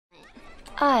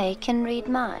I can read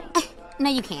minds. No,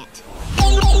 you can't.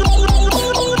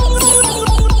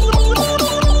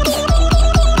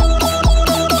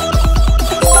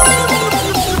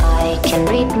 I can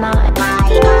read minds.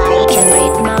 I can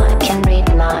read minds. Can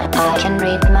read minds. I can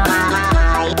read minds.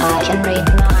 I can read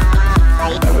minds.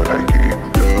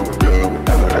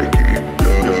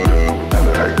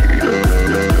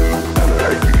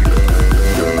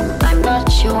 I'm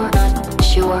not sure.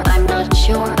 I'm not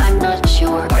sure. I'm not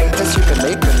sure. I guess you can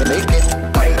make it.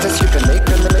 I guess you can make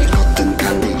cotton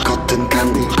candy, cotton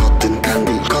candy, cotton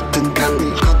candy, cotton candy,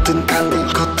 cotton candy,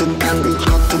 cotton candy,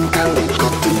 cotton candy,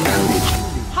 cotton candy.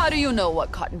 How do you know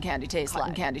what cotton candy tastes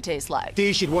like?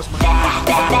 This shit was my.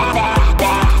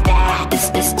 This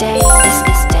day.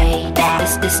 This day.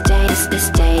 This day. This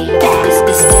day.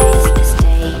 This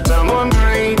day. Someone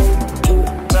dream.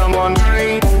 Someone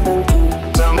dream.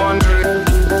 Someone dream.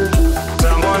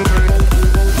 Someone dream.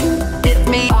 It's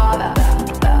me.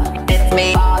 It's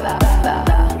me.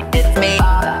 It's me.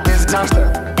 This dumpster.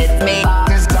 It's me.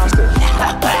 This dumpster.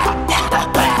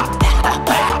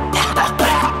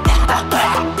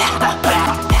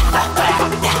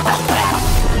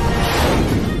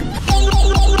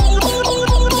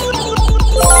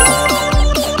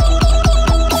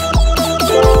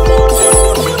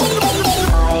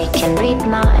 I can read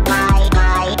minds.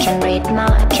 I can read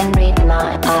minds. Can read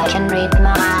minds. I can read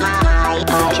minds.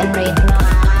 I can read minds.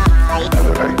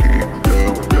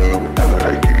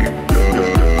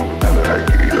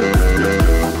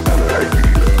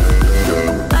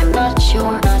 I'm not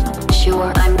sure.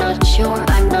 I'm not sure.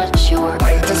 I'm not sure. I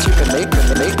guess you can make it.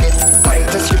 I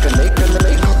guess you can make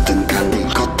cotton candy,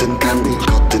 cotton candy,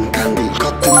 cotton candy,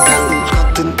 cotton candy,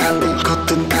 cotton candy,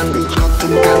 cotton candy,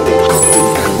 cotton candy, cotton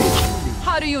candy.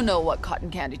 How do you know what cotton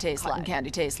candy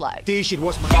tastes like? This shit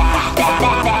was my.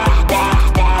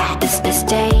 This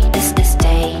day. This day. This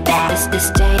day.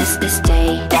 This day.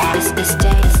 This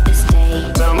day. This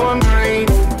day. Someone dream.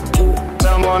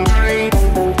 Someone dream.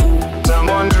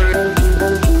 Someone dream.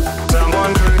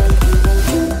 Someone dream.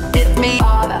 It's me.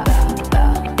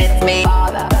 It's me.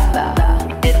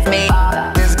 It's me.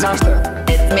 This dumpster.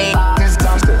 It's me. This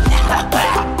dumpster.